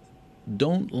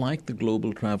don't like the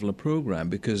Global Traveler program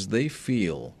because they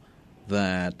feel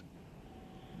that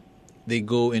they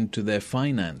go into their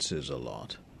finances a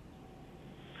lot.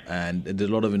 And there's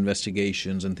a lot of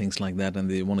investigations and things like that, and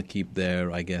they want to keep their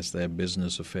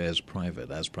business affairs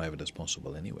as private as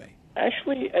possible anyway.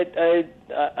 Actually,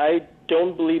 I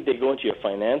don't believe they go into your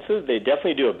finances. They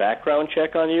definitely do a background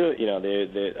check on you.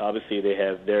 They obviously they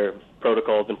have their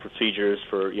protocols and procedures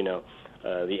for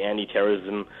the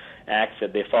anti-terrorism acts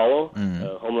that they follow,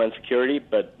 Homeland Security.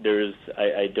 But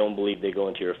I don't believe they go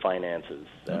into your finances.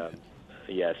 Okay.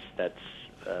 Yes, that's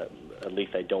at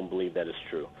least I don't believe that is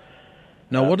true.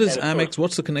 Now, what is Amex?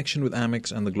 What's the connection with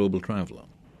Amex and the Global Traveler?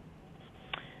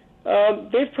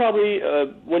 They've probably,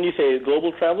 when you say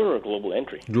Global Traveler or Global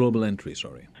Entry? Global Entry,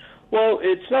 sorry. Well,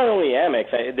 it's not only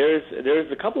Amex.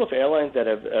 There's a couple of airlines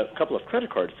a couple of credit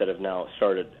cards that have now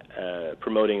started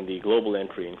promoting the Global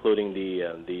Entry, including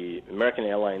the American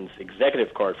Airlines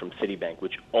Executive Card from Citibank,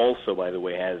 which also, by the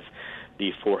way, has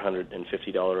the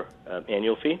 $450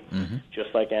 annual fee,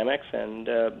 just like Amex, and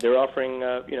they're offering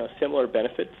similar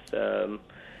benefits.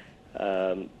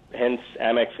 Hence,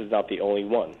 Amex is not the only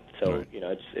one. So right.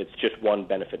 It's just one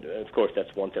benefit. Of course,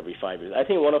 that's once every 5 years. I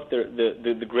think one of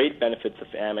the great benefits of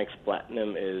Amex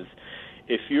Platinum is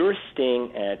if you're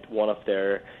staying at one of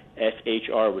their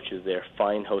FHR, which is their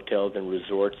Fine Hotels and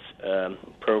Resorts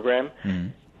program,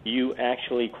 you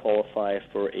actually qualify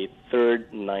for a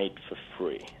third night for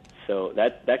free. So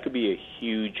that could be a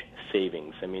huge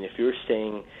savings. I mean, if you're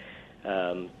staying,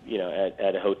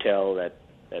 at a hotel that's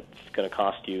going to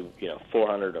cost you,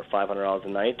 $400 or $500 a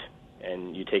night,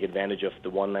 and you take advantage of the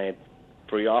one night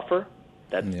free offer,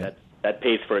 that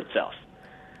pays for itself.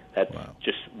 That's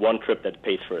just one trip that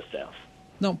pays for itself.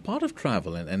 Now, part of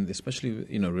travel, and especially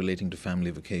relating to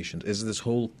family vacations, is this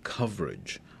whole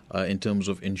coverage in terms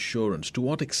of insurance. To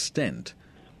what extent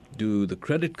do the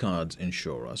credit cards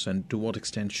insure us, and to what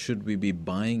extent should we be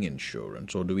buying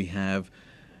insurance, or do we have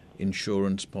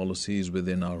insurance policies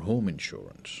within our home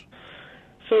insurance?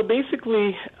 So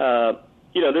basically,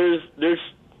 there's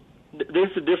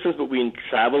a difference between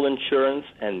travel insurance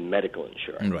and medical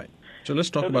insurance. Right. So let's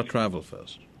talk about travel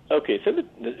first. Okay. So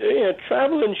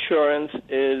travel insurance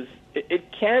it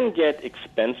can get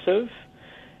expensive,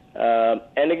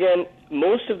 and again,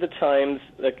 most of the times,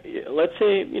 like let's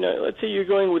say you're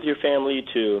going with your family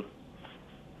to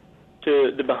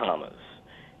the Bahamas.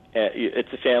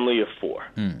 It's a family of 4,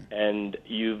 and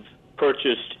you've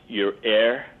purchased your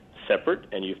air separate,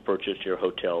 and you've purchased your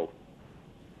hotel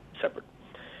separate.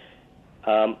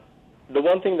 The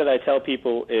one thing that I tell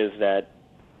people is that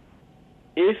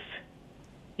if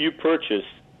you purchase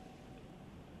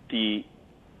the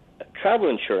travel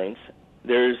insurance,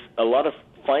 there's a lot of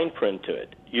fine print to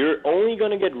it. You're only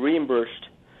going to get reimbursed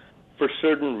for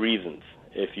certain reasons.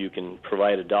 If you can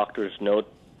provide a doctor's note,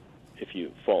 if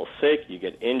you fall sick, you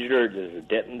get injured, there's a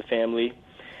debt in the family.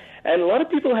 And a lot of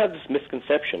people have this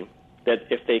misconception that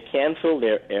if they cancel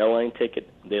their airline ticket,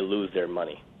 they lose their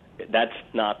money. That's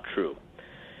not true.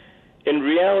 In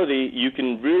reality, you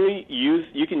can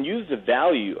use the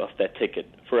value of that ticket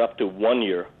for up to 1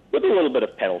 year, with a little bit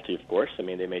of penalty, of course. I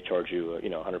mean, they may charge you,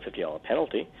 $150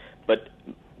 penalty, but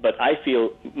I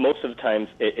feel most of the times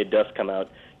it does come out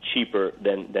cheaper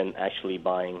than actually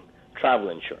buying travel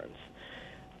insurance.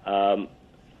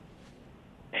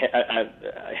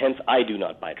 Hence, I do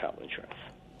not buy travel insurance.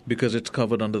 Because it's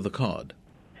covered under the card?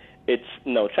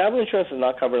 No, travel insurance is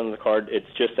not covered under the card.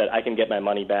 It's just that I can get my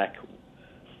money back,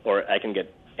 or I can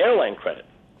get airline credit.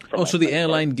 So the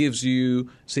airline gives you,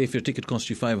 say if your ticket costs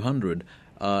you $500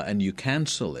 and you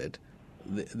cancel it,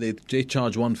 they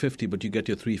charge $150, but you get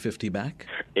your $350 back?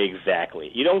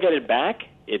 Exactly. You don't get it back.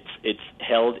 It's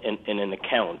held in an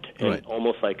account, right.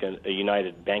 Almost like a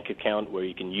United Bank account where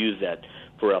you can use that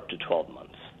for up to 12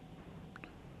 months.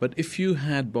 But if you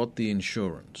had bought the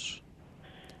insurance,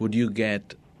 would you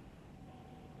get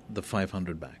the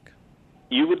 $500 back?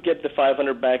 You would get the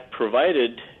 $500 back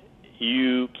provided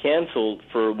you canceled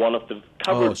for one of the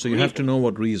covered so you have to know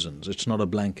what reasons. It's not a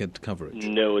blanket coverage.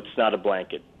 No, it's not a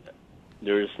blanket.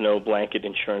 There's no blanket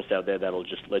insurance out there that'll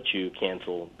just let you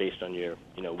cancel based on your,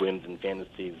 whims and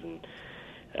fantasies, and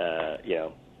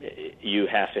you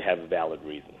have to have a valid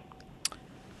reason.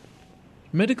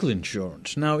 Medical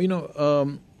insurance. Now,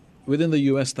 within the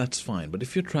U.S. that's fine, but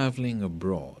if you're traveling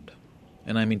abroad,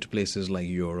 and I mean to places like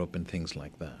Europe and things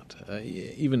like that,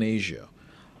 even Asia,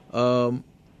 for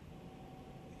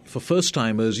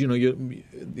first-timers,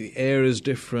 the air is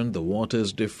different, the water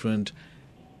is different.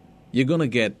 You're going to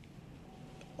get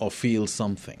or feel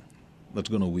something that's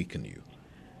going to weaken you.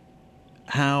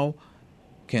 How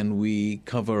can we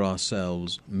cover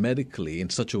ourselves medically in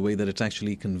such a way that it's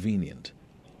actually convenient?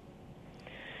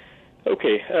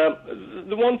 Okay.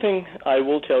 The one thing I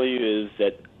will tell you is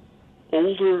that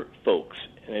older folks,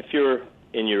 and if you're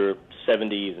in your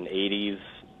 70s and 80s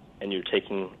and you're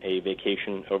taking a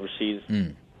vacation overseas,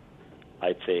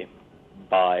 I'd say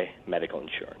buy medical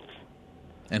insurance.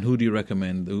 And who do you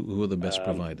recommend? Who are the best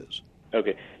providers?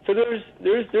 Okay, so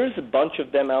there's a bunch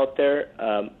of them out there,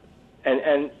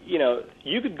 and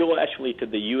you could go actually to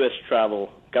the U.S.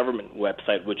 travel government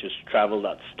website, which is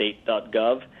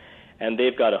travel.state.gov, and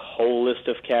they've got a whole list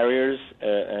of carriers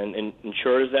and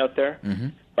insurers out there. Mm-hmm.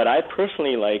 But I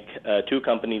personally like two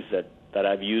companies that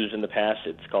I've used in the past.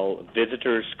 It's called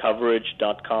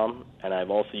visitorscoverage.com, and I've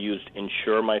also used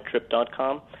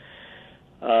insuremytrip.com.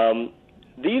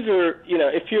 These are,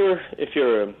 if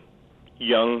you're a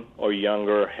young or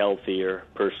younger, healthier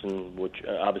person, which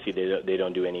obviously they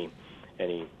don't do any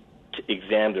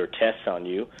exams or tests on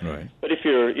you. Right. But if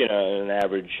you're, an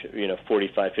average,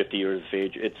 45, 50 years of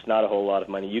age, it's not a whole lot of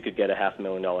money. You could get a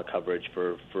 $500,000 coverage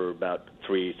for about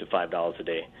 $3 to $5 a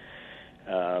day.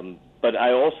 But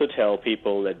I also tell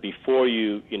people that before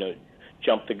you,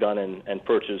 jump the gun and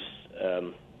purchase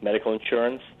medical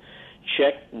insurance,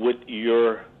 check with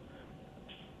your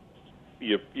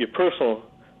personal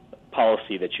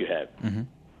policy that you have, mm-hmm.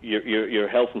 your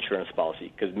health insurance policy,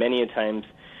 because many a times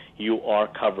you are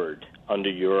covered under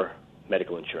your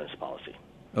medical insurance policy.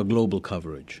 A global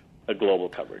coverage. A global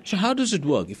coverage. So how does it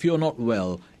work? If you're not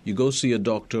well, you go see a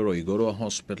doctor or you go to a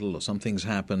hospital or something's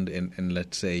happened in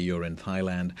let's say you're in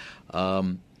Thailand.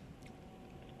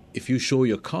 If you show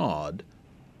your card,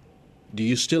 do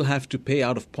you still have to pay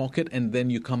out of pocket and then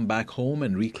you come back home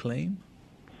and reclaim?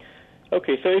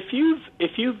 Okay, so if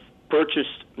you've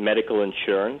purchased medical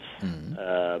insurance,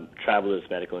 traveler's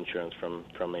medical insurance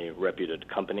from a reputed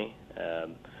company,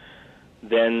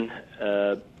 then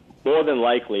more than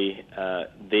likely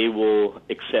they will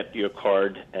accept your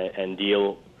card and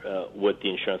deal with the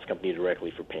insurance company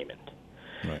directly for payment.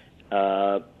 Right.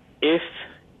 If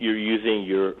you're using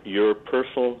your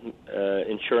personal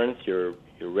insurance, your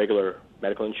regular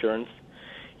medical insurance,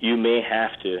 you may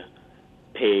have to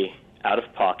pay out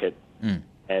of pocket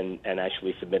and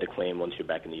actually submit a claim once you're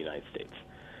back in the United States.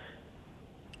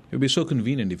 It would be so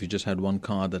convenient if you just had one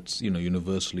card that's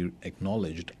universally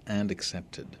acknowledged and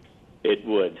accepted. It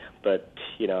would, but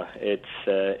this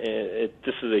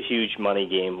is a huge money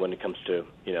game when it comes to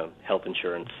health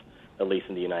insurance, at least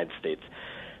in the United States.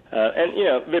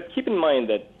 But keep in mind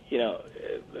that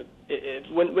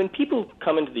when people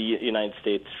come into the United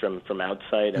States from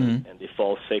outside and they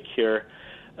fall sick here,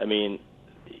 I mean,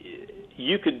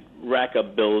 you could rack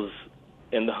up bills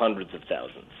in the hundreds of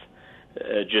thousands.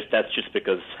 That's just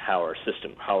because how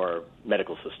our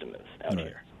medical system is out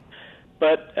here.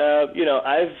 But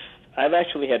I've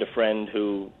actually had a friend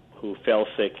who fell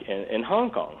sick in Hong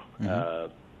Kong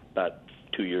about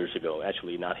 2 years ago.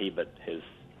 Actually, not he, but his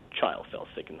child fell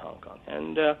sick in Hong Kong.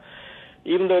 And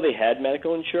even though they had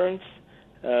medical insurance,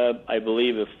 I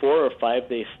believe a 4 or 5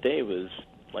 day stay was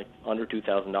like under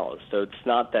 $2,000. So it's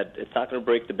not going to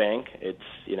break the bank. It's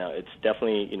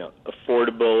definitely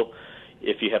affordable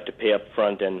if you have to pay up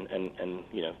front and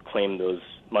claim those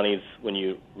monies when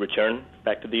you return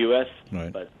back to the U.S.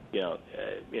 Right. But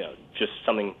just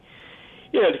something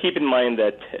to keep in mind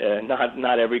that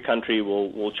not every country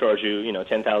will charge you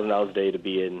 $10,000 a day to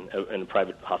be in a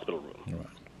private hospital room. Right.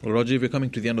 Well, Roger, we're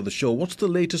coming to the end of the show. What's the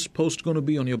latest post going to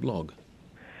be on your blog?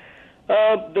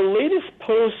 The latest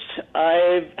post,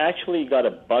 I've actually got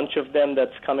a bunch of them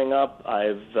that's coming up.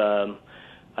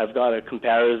 I've got a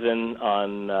comparison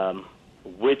on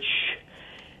which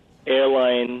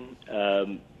airline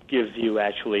gives you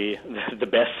actually the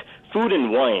best food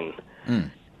and wine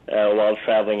while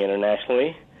traveling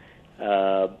internationally.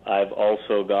 I've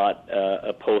also got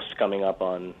a post coming up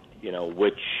on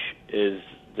which is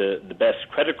the best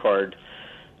credit card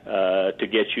to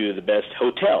get you the best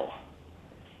hotel.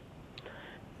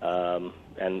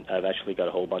 And I've actually got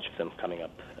a whole bunch of them coming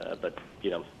up. But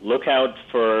look out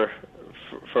for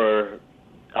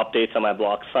updates on my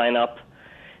blog. Sign up,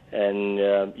 and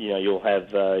you'll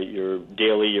have your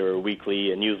daily or weekly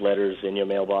newsletters in your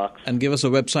mailbox. And give us a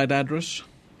website address.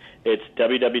 It's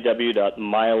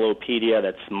www.mileopedia.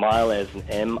 That's mile as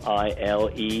in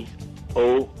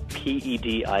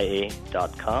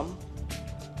mileopedia.com.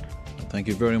 Thank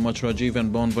you very much, Rajiv,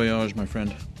 and bon voyage, my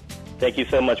friend. Thank you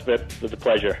so much, Vip. It was a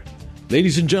pleasure.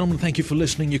 Ladies and gentlemen, thank you for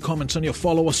listening. Your comments and your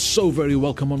follow are so very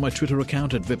welcome on my Twitter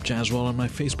account at Vip Jaswal, on my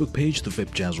Facebook page, The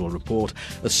Vip Jaswal Report.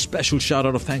 A special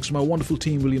shout-out of thanks to my wonderful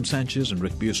team, William Sanchez and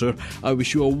Rick Buser. I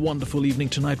wish you a wonderful evening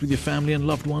tonight with your family and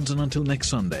loved ones, and until next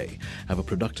Sunday, have a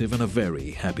productive and a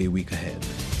very happy week ahead.